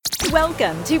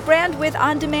Welcome to Brandwidth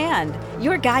On Demand,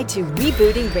 your guide to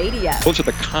rebooting radio. Those are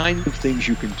the kind of things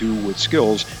you can do with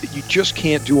skills that you just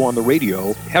can't do on the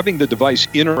radio. Having the device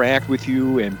interact with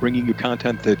you and bringing you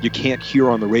content that you can't hear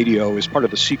on the radio is part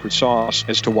of the secret sauce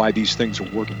as to why these things are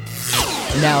working.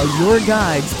 Now your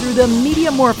guides through the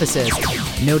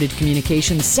Mediamorphosis, noted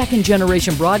communications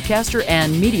second-generation broadcaster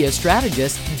and media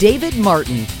strategist David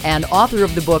Martin, and author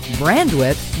of the book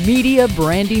Brandwidth, media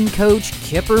branding coach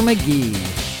Kipper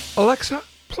McGee. Alexa,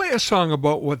 play a song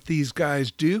about what these guys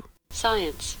do.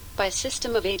 Science by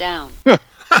System of a Down.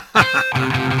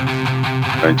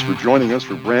 Thanks for joining us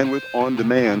for Brandwidth On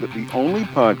Demand, the only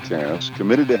podcast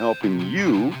committed to helping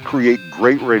you create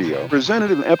great radio, presented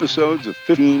in episodes of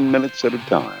 15 minutes at a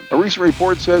time. A recent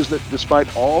report says that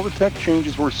despite all the tech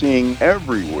changes we're seeing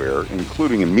everywhere,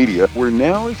 including in media, we're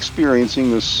now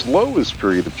experiencing the slowest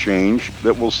period of change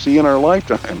that we'll see in our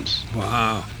lifetimes.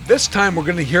 Wow. This time we're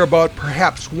going to hear about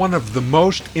perhaps one of the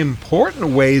most important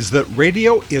ways that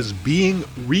radio is being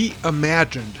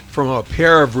reimagined from a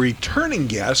pair of returning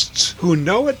guests who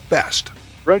know it best.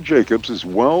 Fred Jacobs is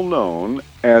well known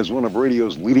as one of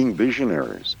radio's leading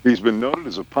visionaries. He's been noted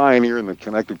as a pioneer in the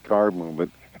connected car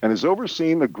movement and has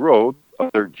overseen the growth of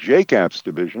their JCAPS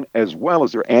division as well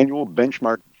as their annual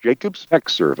benchmark Jacobs Tech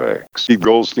Survey. Steve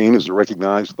Goldstein is a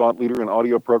recognized thought leader in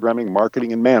audio programming,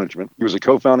 marketing, and management. He was a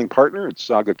co-founding partner at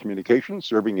Saga Communications,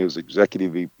 serving as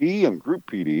executive VP and group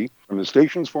PD from the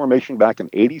station's formation back in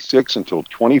 '86 until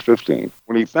 2015,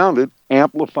 when he founded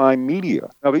Amplify Media.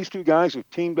 Now, these two guys have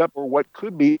teamed up for what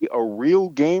could be a real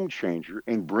game changer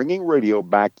in bringing radio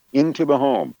back into the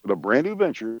home with a brand new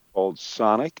venture called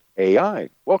Sonic AI.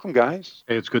 Welcome, guys.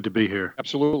 Hey, it's good to be here.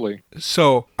 Absolutely.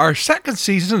 So, our second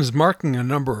season is marking a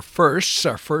number of firsts,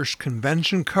 our first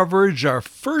convention coverage, our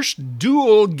first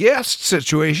dual guest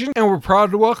situation, and we're proud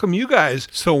to welcome you guys.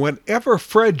 So whenever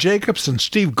Fred Jacobs and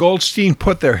Steve Goldstein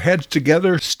put their heads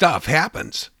together, stuff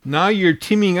happens. Now you're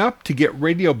teaming up to get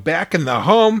radio back in the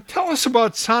home. Tell us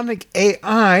about Sonic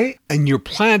AI and your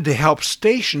plan to help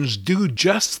stations do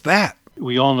just that.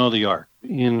 We all know the art.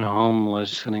 In-home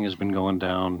listening has been going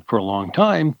down for a long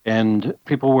time, and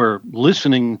people were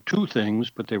listening to things,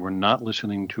 but they were not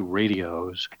listening to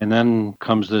radios. And then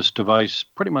comes this device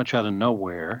pretty much out of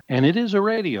nowhere, and it is a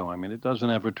radio. I mean, it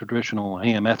doesn't have a traditional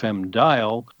AM/FM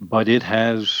dial, but it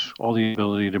has all the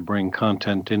ability to bring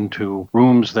content into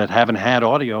rooms that haven't had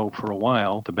audio for a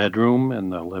while, the bedroom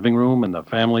and the living room and the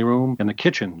family room and the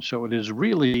kitchen. So it is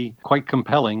really quite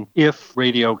compelling if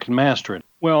radio can master it.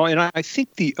 Well, and I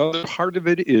think the other part of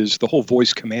it is the whole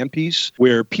voice command piece,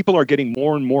 where people are getting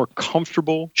more and more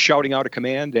comfortable shouting out a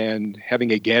command, and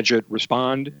having a gadget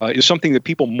respond is something that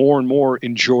people more and more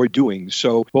enjoy doing.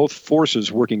 So both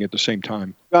forces working at the same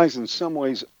time. Guys, in some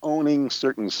ways, owning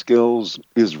certain skills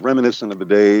is reminiscent of the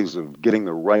days of getting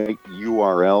the right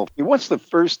URL. What's the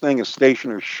first thing a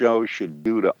station or show should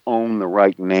do to own the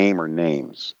right name or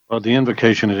names? Well, the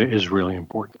invocation is really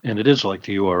important, and it is like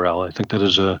the URL. I think that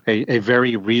is a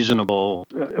very reasonable,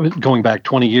 going back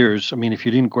 20 years, I mean, if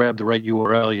you didn't grab the right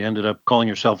URL, you ended up calling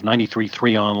yourself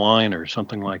 93.3 online or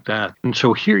something like that. And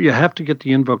so here you have to get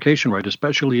the invocation right,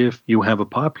 especially if you have a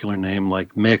popular name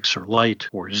like Mix or Light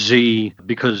or Z,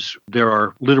 because there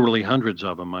are literally hundreds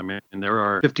of them. I mean, there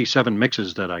are 57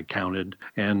 mixes that I counted.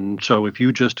 And so if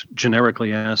you just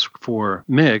generically ask for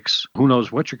Mix, who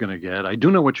knows what you're going to get? I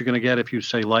do know what you're going to get if you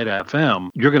say Light FM.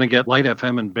 You're going to get Light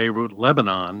FM in Beirut,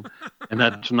 Lebanon, and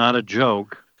that's not a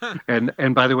joke.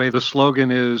 And by the way, the slogan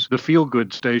is the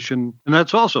feel-good station, and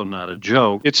that's also not a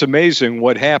joke. It's amazing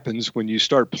what happens when you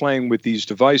start playing with these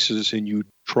devices and you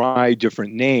try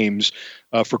different names.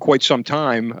 For quite some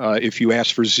time, if you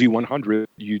asked for Z100,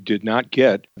 you did not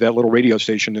get that little radio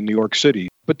station in New York City.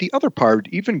 But the other part,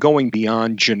 even going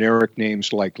beyond generic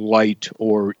names like Light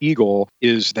or Eagle,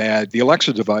 is that the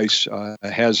Alexa device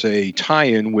has a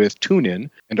tie-in with TuneIn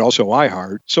and also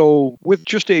iHeart. So with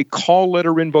just a call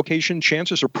letter invocation,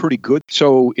 chances are pretty good.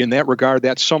 So in that regard,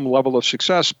 that's some level of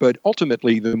success. But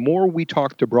ultimately, the more we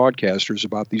talk to broadcasters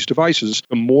about these devices,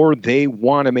 the more they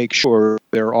want to make sure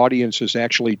their audience is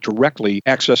actually directly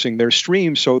accessing their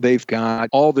stream, so they've got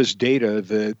all this data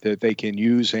that they can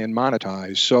use and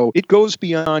monetize. So it goes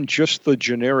beyond just the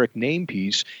generic name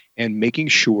piece and making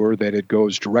sure that it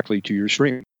goes directly to your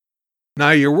stream.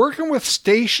 Now, you're working with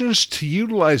stations to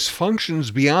utilize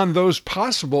functions beyond those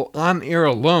possible on air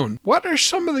alone. What are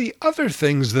some of the other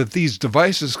things that these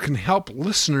devices can help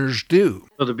listeners do?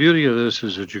 Well, the beauty of this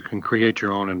is that you can create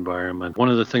your own environment. One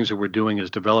of the things that we're doing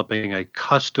is developing a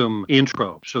custom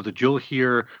intro so that you'll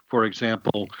hear, for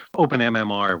example,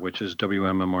 OpenMMR, which is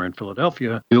WMMR in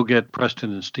Philadelphia. You'll get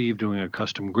Preston and Steve doing a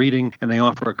custom greeting, and they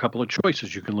offer a couple of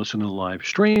choices. You can listen to the live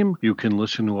stream, you can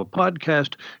listen to a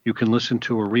podcast, you can listen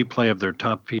to a replay of their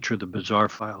top feature, the Bizarre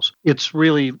Files. It's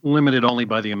really limited only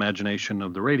by the imagination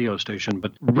of the radio station,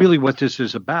 but really what this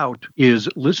is about is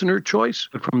listener choice.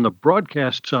 But from the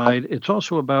broadcast side, it's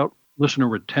also about listener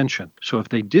retention. So if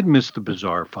they did miss the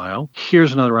Bizarre File,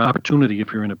 here's another opportunity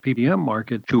if you're in a PPM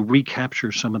market to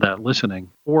recapture some of that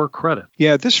listening or credit.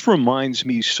 Yeah, this reminds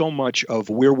me so much of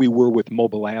where we were with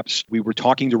mobile apps. We were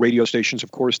talking to radio stations,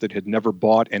 of course, that had never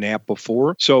bought an app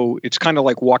before. So it's kind of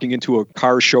like walking into a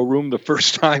car showroom the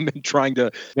first time and trying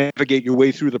to navigate your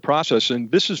way through the process.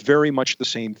 And this is very much the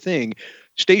same thing.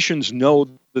 Stations know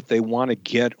that they want to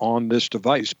get on this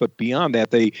device, but beyond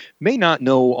that, they may not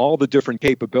know all the different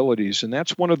capabilities. And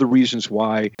that's one of the reasons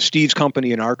why Steve's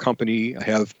company and our company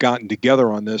have gotten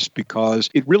together on this, because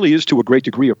it really is to a great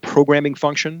degree a programming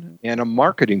function and a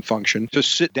marketing function to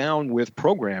sit down with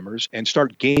programmers and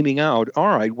start gaming out, all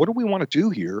right, what do we want to do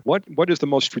here? What is the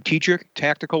most strategic,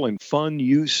 tactical, and fun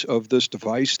use of this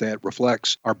device that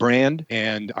reflects our brand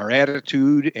and our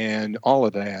attitude and all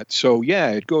of that? So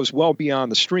yeah, it goes well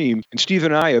beyond the stream. And Steve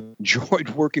and I have enjoyed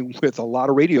working with a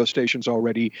lot of radio stations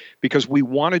already because we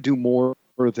want to do more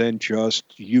than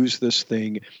just use this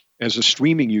thing as a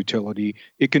streaming utility.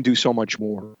 It can do so much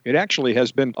more. It actually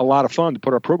has been a lot of fun to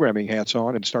put our programming hats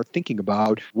on and start thinking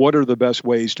about what are the best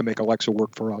ways to make Alexa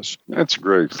work for us. That's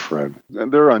great, Fred.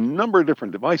 And there are a number of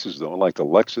different devices, though, like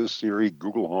Alexa, Siri,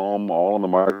 Google Home, all on the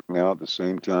market now at the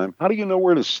same time. How do you know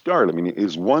where to start? I mean,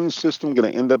 is one system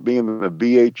going to end up being the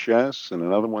VHS and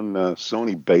another one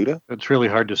Sony Beta? It's really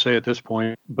hard to say at this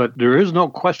point, but there is no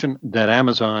question that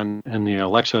Amazon and the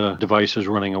Alexa device is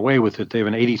running away with it. They have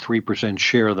an 83%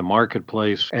 share of the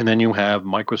marketplace. And then you have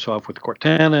Microsoft with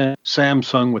Cortana,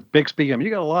 Samsung with Bixby. I mean,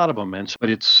 you got a lot of them. But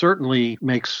it certainly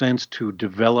makes sense to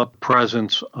develop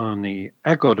presence on the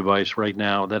Echo device right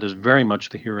now. That is very much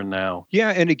the here and now.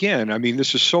 Yeah. And again, I mean,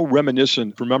 this is so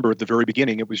reminiscent. Remember at the very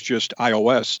beginning, it was just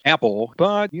iOS, Apple,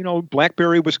 but, you know,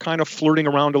 BlackBerry was kind of flirting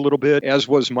around a little bit, as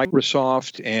was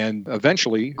Microsoft. And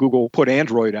eventually Google put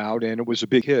Android out and it was a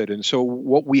big hit. And so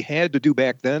what we had to do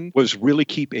back then was really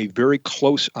keep a very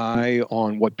close eye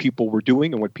on what people were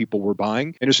doing and what people were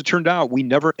buying. And as it turned out, we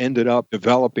never ended up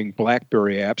developing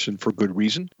BlackBerry apps, and for good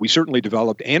reason. We certainly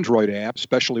developed Android apps,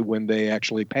 especially when they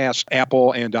actually passed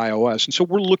Apple and iOS. And so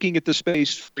we're looking at the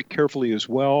space very carefully as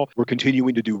well. We're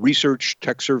continuing to do research,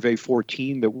 Tech Survey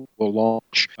 14 that will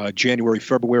launch January,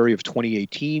 February of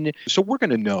 2018. So we're going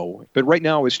to know. But right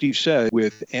now, as Steve said,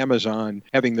 with Amazon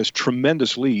having this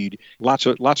tremendous lead, lots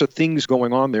of things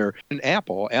going on there. And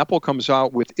Apple comes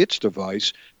out with its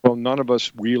device. Well, none of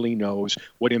us really knows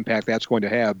what impact that's going to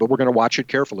have, but we're going to watch it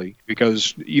carefully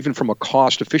because even from a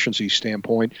cost efficiency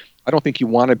standpoint, I don't think you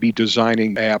want to be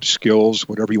designing app skills,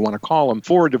 whatever you want to call them,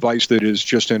 for a device that is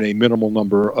just in a minimal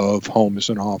number of homes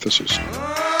and offices.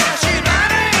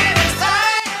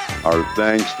 Our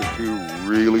thanks to two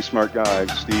really smart guys,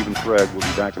 Steve and Fred. We'll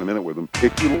be back in a minute with them.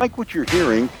 If you like what you're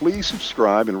hearing, please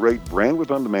subscribe and rate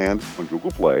Brandwidth On Demand on Google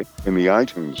Play, in the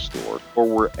iTunes Store, or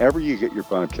wherever you get your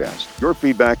podcast. Your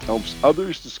feedback helps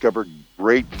others discover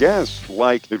great guests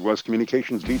like Midwest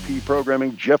Communications VP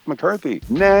Programming Jeff McCarthy,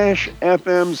 Nash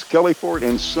FM's Kelly Ford,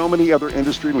 and so many other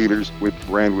industry leaders with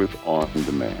Brandwidth On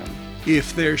Demand.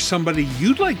 If there's somebody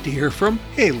you'd like to hear from,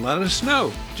 hey, let us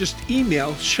know. Just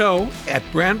email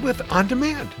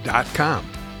show@brandwidthondemand.com.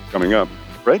 Coming up,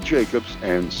 Fred Jacobs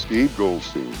and Steve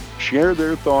Goldstein share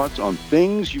their thoughts on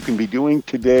things you can be doing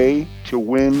today to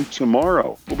win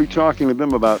tomorrow. We'll be talking to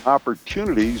them about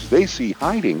opportunities they see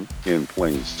hiding in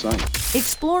plain sight.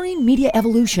 Exploring media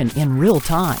evolution in real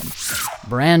time.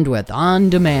 Brandwidth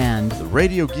On Demand. The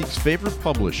Radio Geek's favorite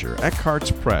publisher,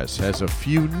 Eckhartz Press, has a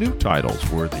few new titles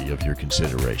worthy of your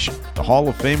consideration. The Hall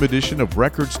of Fame edition of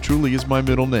Records Truly Is My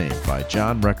Middle Name by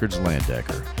John Records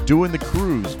Landecker. Doing the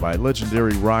Cruise by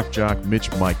legendary rock jock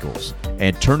Mitch Michaels.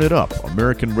 And Turn It Up,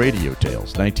 American Radio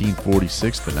Tales,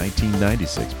 1946 to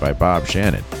 1996 by Bob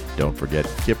Shannon. Don't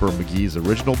forget Kipper McGee's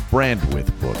original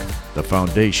Brandwidth book, the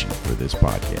foundation for this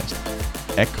podcast.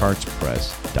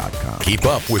 EckhartzPress.com. Keep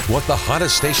up with what the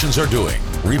hottest stations are doing.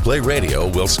 Replay Radio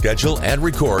will schedule and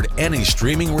record any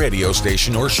streaming radio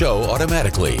station or show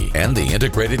automatically. And the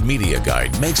Integrated Media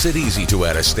Guide makes it easy to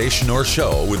add a station or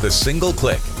show with a single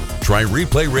click. Try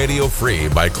Replay Radio free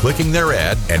by clicking their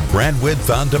ad at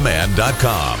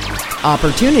brandwidthondemand.com.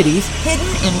 Opportunities hidden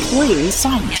in plain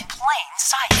sight.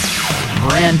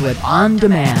 Brandwidth On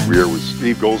Demand. We're with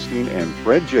Steve Goldstein and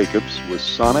Fred Jacobs with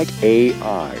Sonic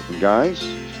AI. And guys,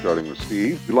 starting with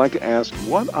Steve, we'd like to ask,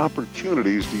 what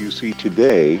opportunities do you see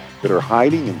today that are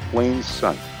hiding in plain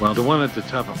sight? Well, the one at the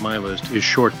top of my list is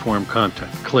short-form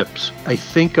content, clips. I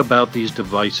think about these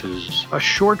devices. A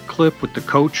short clip with the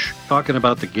coach talking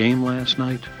about the game last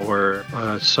night, or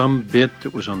some bit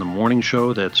that was on the morning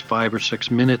show that's 5 or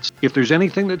 6 minutes. If there's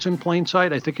anything that's in plain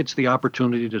sight, I think it's the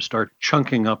opportunity to start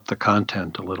chunking up the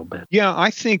content a little bit. Yeah,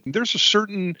 I think there's a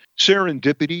certain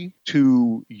serendipity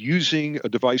to using a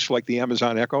device like the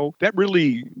Amazon Echo that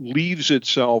really leaves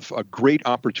itself a great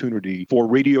opportunity for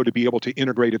radio to be able to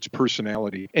integrate its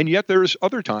personality. And yet there's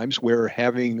other times where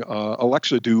having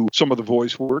Alexa do some of the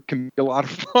voice work can be a lot of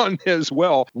fun as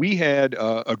well. We had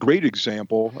a great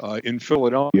example in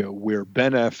Philadelphia where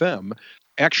Ben FM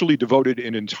actually devoted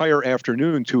an entire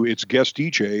afternoon to its guest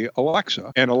DJ,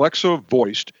 Alexa. And Alexa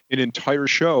voiced an entire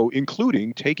show,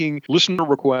 including taking listener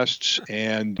requests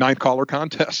and ninth caller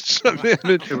contests.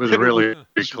 It was really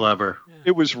clever.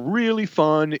 It was really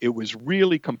fun. It was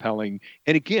really compelling.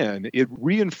 And again, it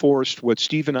reinforced what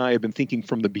Steve and I have been thinking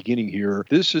from the beginning here.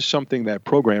 This is something that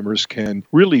programmers can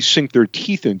really sink their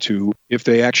teeth into if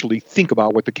they actually think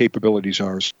about what the capabilities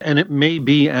are. And it may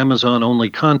be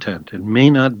Amazon-only content. It may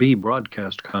not be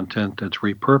broadcast content that's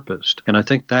repurposed. And I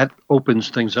think that opens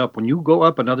things up. When you go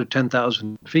up another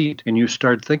 10,000 feet and you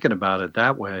start thinking about it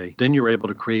that way, then you're able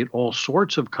to create all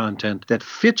sorts of content that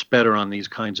fits better on these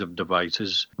kinds of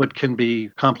devices, but can be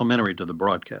complementary to the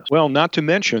broadcast. Well, not to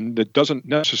mention that doesn't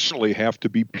necessarily have to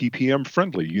be PPM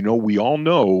friendly. You know, we all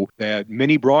know that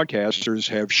many broadcasters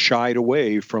have shied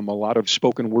away from a lot of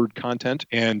spoken word content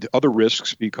and other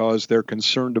risks because they're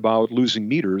concerned about losing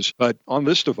meters. But on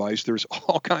this device, there's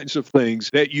all kinds of things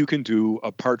that you can do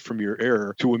apart from your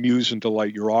air to amuse and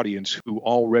delight your audience who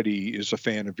already is a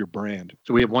fan of your brand.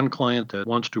 So we have one client that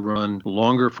wants to run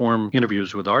longer form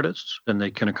interviews with artists than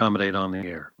they can accommodate on the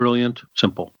air. Brilliant,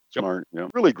 simple. Smart. Yeah.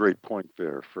 Really great point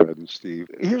there, Fred and Steve.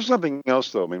 Here's something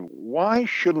else, though. I mean, why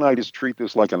shouldn't I just treat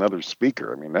this like another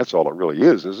speaker? I mean, that's all it really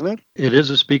is, isn't it? It is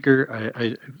a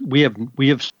speaker. We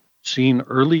have seen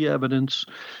early evidence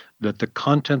that the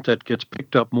content that gets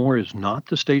picked up more is not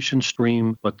the station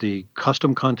stream, but the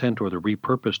custom content or the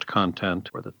repurposed content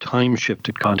or the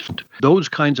time-shifted content. Those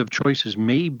kinds of choices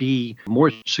may be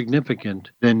more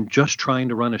significant than just trying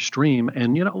to run a stream.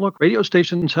 And, you know, look, radio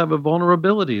stations have a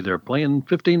vulnerability. They're playing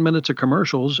 15 minutes of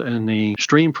commercials, and the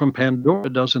stream from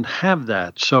Pandora doesn't have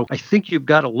that. So I think you've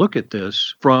got to look at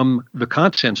this from the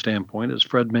content standpoint, as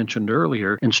Fred mentioned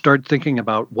earlier, and start thinking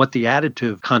about what the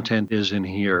additive content is in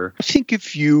here. I think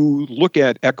if you look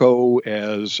at Echo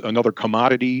as another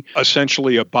commodity,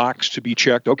 essentially a box to be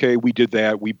checked. Okay, we did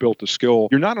that. We built a skill.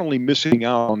 You're not only missing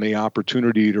out on the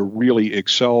opportunity to really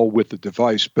excel with the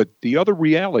device, but the other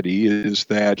reality is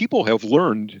that people have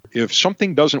learned if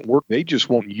something doesn't work, they just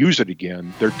won't use it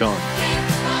again. They're done.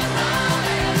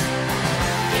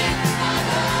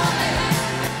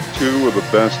 Two of the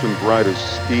best and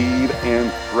brightest, Steve and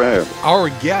Fred. Our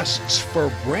guests for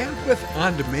Brandwidth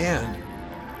On Demand,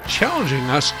 challenging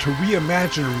us to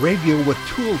reimagine radio with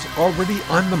tools already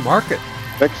on the market.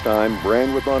 Next time,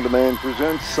 Brandwidth On Demand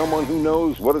presents someone who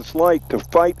knows what it's like to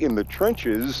fight in the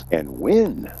trenches and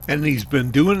win. And he's been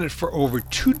doing it for over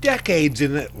 2 decades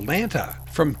in Atlanta.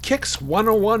 From Kicks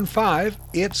 101.5,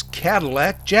 it's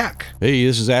Cadillac Jack. Hey,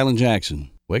 this is Alan Jackson.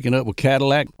 Waking up with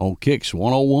Cadillac on Kicks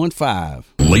 101.5.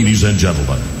 Ladies and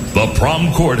gentlemen, the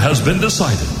prom court has been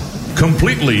decided.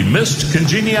 Completely missed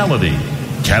congeniality.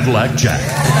 Cadillac Jack.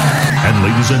 And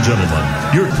ladies and gentlemen,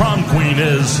 your prom queen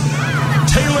is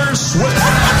Taylor Swift.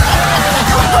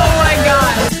 Oh my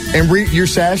God. And your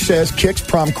sash says Kicks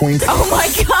Prom Queen. Oh my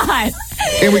God.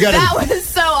 And we got that was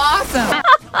so awesome.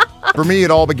 For me, it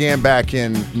all began back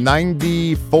in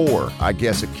 94, I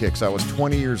guess, at Kicks. I was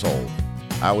 20 years old.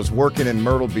 I was working in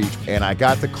Myrtle Beach, and I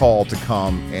got the call to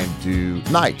come and do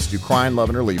nights, do Crying,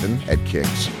 Loving, or Leaving at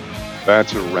Kicks.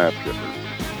 That's a wrap, Kipper.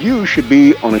 You should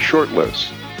be on a short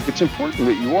list. It's important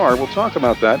that you are. We'll talk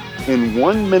about that in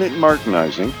 1 Minute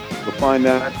Martinizing. You'll find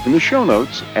that in the show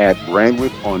notes at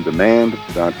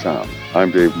brandwidthondemand.com.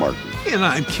 I'm Dave Martin. And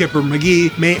I'm Kipper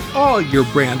McGee. May all your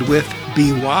Brandwidth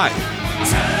be wide.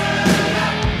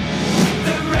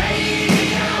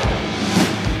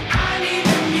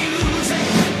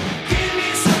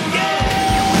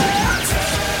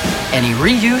 Any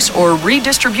reuse or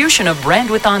redistribution of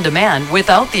Brandwidth On Demand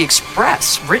without the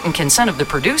express written consent of the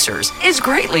producers is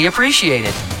greatly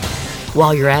appreciated.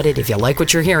 While you're at it, if you like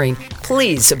what you're hearing,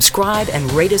 please subscribe and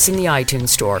rate us in the iTunes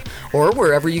Store or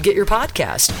wherever you get your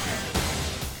podcast.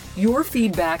 Your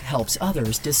feedback helps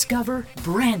others discover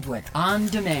Brandwidth On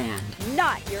Demand.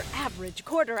 Not your average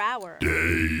quarter hour.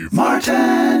 Dave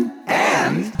Martin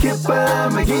and Kipper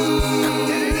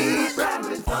McGee.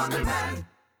 Brandwidth On Demand.